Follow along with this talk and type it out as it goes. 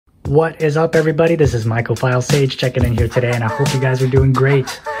What is up, everybody? This is mycophilia checking in here today, and I hope you guys are doing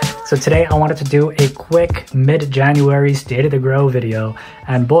great. So today I wanted to do a quick mid-January State of the Grow video,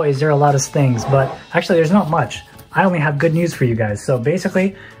 and boy, is there a lot of things, but actually there's not much. I only have good news for you guys. So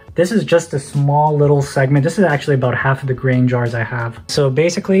basically, this is just a small little segment. This is actually about half of the grain jars I have. So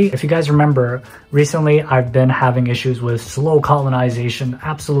basically, if you guys remember, recently I've been having issues with slow colonization,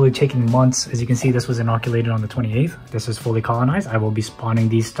 absolutely taking months. As you can see, this was inoculated on the 28th. This is fully colonized. I will be spawning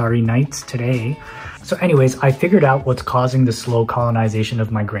these starry nights today. So anyways, I figured out what's causing the slow colonization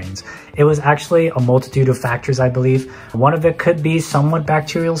of my grains. It was actually a multitude of factors, I believe. One of it could be somewhat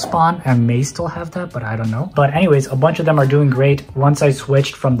bacterial spawn and may still have that, but I don't know. But anyways, a bunch of them are doing great once I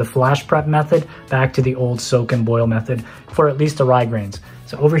switched from the flash prep method back to the old soak and boil method for at least the rye grains.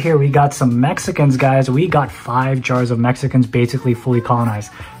 So over here, we got some Mexicans, guys. We got 5 jars of Mexicans basically fully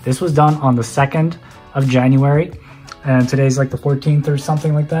colonized. This was done on the 2nd of January. And today's like the 14th or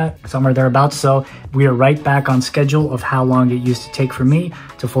something like that, somewhere thereabouts. So we are right back on schedule of how long it used to take for me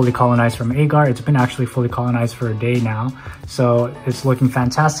to fully colonize from agar. It's been actually fully colonized for a day now. So it's looking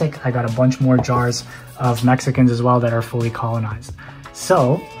fantastic. I got a bunch more jars of Mexicans as well that are fully colonized.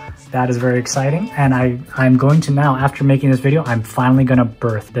 So that is very exciting. And I'm going to now, after making this video, I'm finally gonna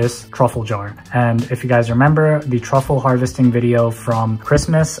birth this truffle jar. And if you guys remember the truffle harvesting video from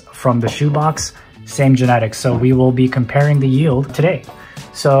Christmas from the shoebox, same genetics, so we will be comparing the yield today.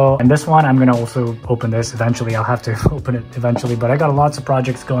 So in this one, I'm gonna also open this eventually. I'll have to open it eventually, but I got lots of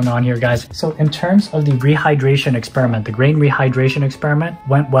projects going on here, guys. So in terms of the rehydration experiment, the grain rehydration experiment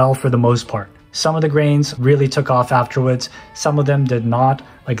went well for the most part. Some of the grains really took off afterwards. Some of them did not.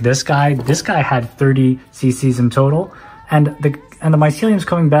 Like this guy had 30 cc's in total, and the mycelium's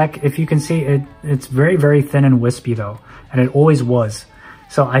coming back. If you can see it, it's very, very thin and wispy though, and it always was.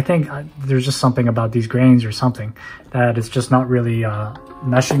 So I think there's just something about these grains or something that it's just not really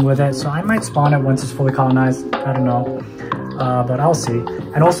meshing with it. So I might spawn it once it's fully colonized. I don't know, but I'll see.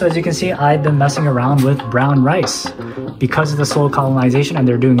 And also, as you can see, I've been messing around with brown rice because of the slow colonization, and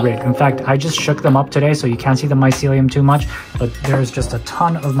they're doing great. In fact, I just shook them up today, so you can't see the mycelium too much, but there's just a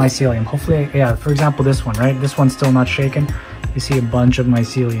ton of mycelium. Hopefully, yeah, for example, this one, right? This one's still not shaken. You see a bunch of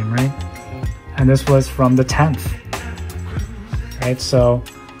mycelium, right? And this was from the 10th. Right, so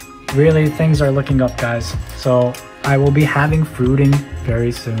really things are looking up, guys. So I will be having fruiting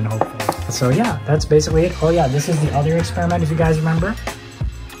very soon, hopefully. So yeah, that's basically it. Oh yeah, this is the other experiment, if you guys remember.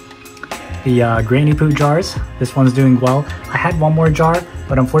 The grainy poo jars. This one's doing well. I had one more jar,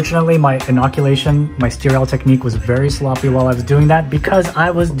 but unfortunately my inoculation, my sterile technique was very sloppy while I was doing that because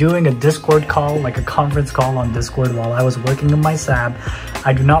I was doing a Discord call, like a conference call on Discord while I was working in my SAB.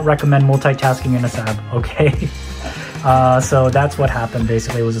 I do not recommend multitasking in a SAB, okay? So that's what happened.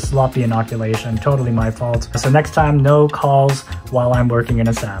 Basically, it was a sloppy inoculation, totally my fault. So next time, no calls while I'm working in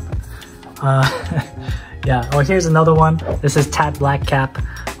a SAB. Yeah, oh, here's another one. This is Tat Black Cap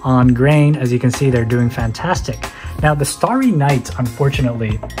on grain. As you can see, they're doing fantastic. Now, the Starry Nights,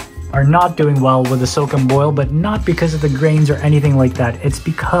 unfortunately, are not doing well with the soak and boil, but not because of the grains or anything like that. It's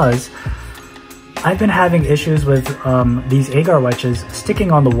because I've been having issues with these agar wedges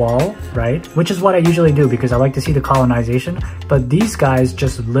sticking on the wall, right? Which is what I usually do because I like to see the colonization. But these guys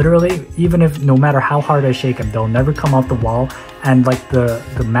just literally, even if no matter how hard I shake them, they'll never come off the wall. And like the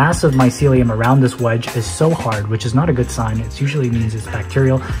mass of mycelium around this wedge is so hard, which is not a good sign. It usually means it's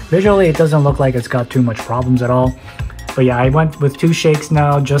bacterial. Visually, it doesn't look like it's got too much problems at all. But yeah, I went with 2 shakes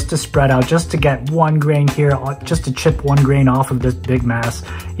now just to spread out, just to get 1 grain here, just to chip 1 grain off of this big mass,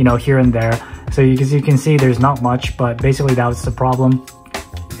 you know, here and there. So you can see there's not much, but basically that's the problem.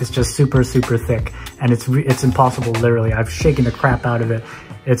 It's just super, super thick, and it's impossible, literally. I've shaken the crap out of it.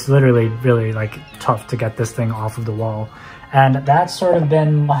 It's literally really like tough to get this thing off of the wall. And that's sort of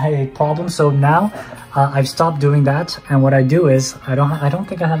been my problem. So now I've stopped doing that. And what I do is, I don't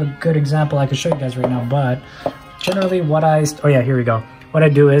think I have a good example I can show you guys right now, but generally what oh yeah, here we go. What I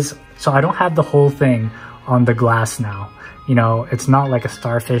do is, so I don't have the whole thing on the glass now. You know, it's not like a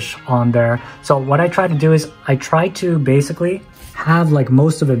starfish on there. So what I try to do is I try to basically have like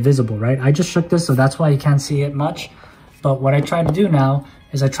most of it visible, right? I just shook this, so that's why you can't see it much. But what I try to do now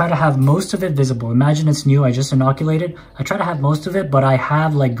is I try to have most of it visible. Imagine it's new, I just inoculated. I try to have most of it, but I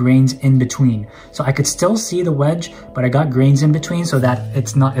have like grains in between. So I could still see the wedge, but I got grains in between so that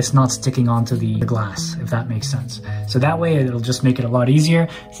it's not sticking onto the glass, if that makes sense. So that way it'll just make it a lot easier.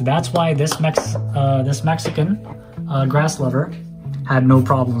 So that's why this Mexican grass lover had no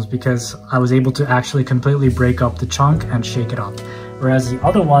problems, because I was able to actually completely break up the chunk and shake it up. Whereas the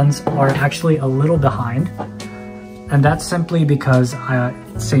other ones are actually a little behind. And that's simply because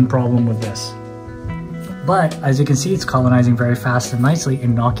same problem with this. But as you can see, it's colonizing very fast and nicely,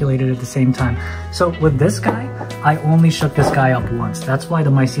 inoculated at the same time. So with this guy, I only shook this guy up once. That's why the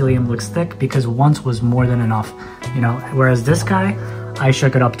mycelium looks thick, because once was more than enough, you know, whereas this guy, I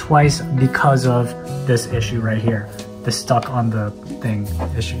shook it up twice because of this issue right here, the stuck on the thing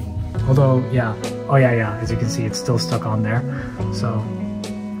issue. Although, yeah, oh yeah, as you can see, it's still stuck on there. So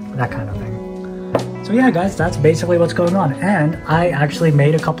that kind of thing. So yeah, guys, that's basically what's going on. And I actually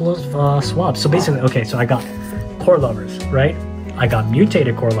made a couple of swabs. So basically, okay, so I got core lovers, right? I got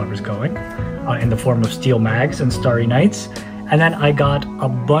mutated core lovers going in the form of steel mags and starry nights. And then I got a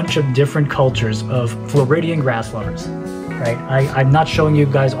bunch of different cultures of Floridian grass lovers, right? I'm not showing you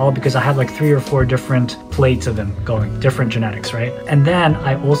guys all because I have like 3 or 4 different plates of them going, different genetics, right? And then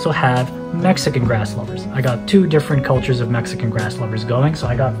I also have Mexican grass lovers. I got 2 different cultures of Mexican grass lovers going. So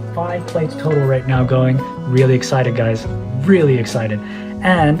I got 5 plates total right now going. Really excited, guys, really excited.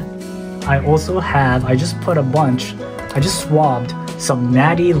 And I also have, I just swabbed some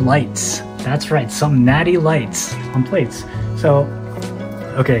natty lights. That's right, some natty lights on plates. So,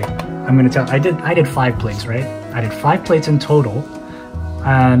 okay, I'm gonna tell, I did 5 plates, right? I did 5 plates in total.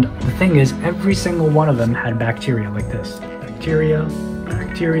 And the thing is, every single one of them had bacteria like this. Bacteria,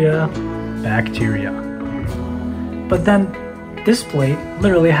 bacteria, bacteria. But then this plate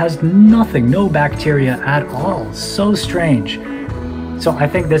literally has nothing, no bacteria at all. So strange. So I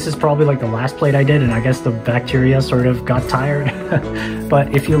think this is probably like the last plate I did, and I guess the bacteria sort of got tired.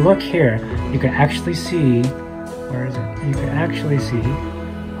 But if you look here, you can actually see, where is it? You can actually see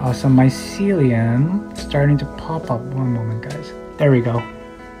some mycelium starting to pop up. One moment, guys. There we go.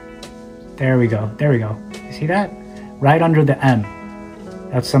 There we go. There we go. You see that? Right under the M.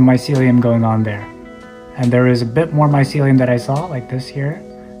 That's some mycelium going on there. And there is a bit more mycelium that I saw, like this here.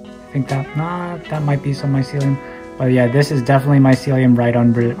 I think that, nah, that might be some mycelium. But yeah, this is definitely mycelium right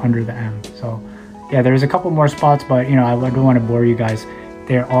under the M. So yeah, there's a couple more spots, but you know, I don't want to bore you guys.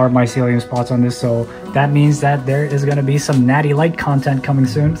 There are mycelium spots on this, so that means that there is going to be some natty light content coming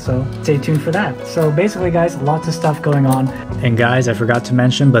soon, so stay tuned for that. So basically, guys, lots of stuff going on. And guys, I forgot to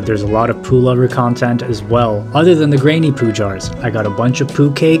mention, but there's a lot of poo lover content as well, other than the grainy poo jars. I got a bunch of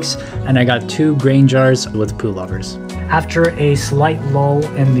poo cakes, and I got 2 grain jars with poo lovers. After a slight lull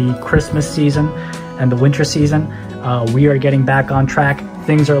in the Christmas season and the winter season, we are getting back on track.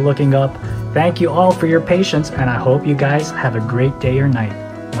 Things are looking up. Thank you all for your patience, and I hope you guys have a great day or night.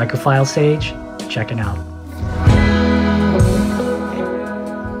 Mycophile Sage, checking out.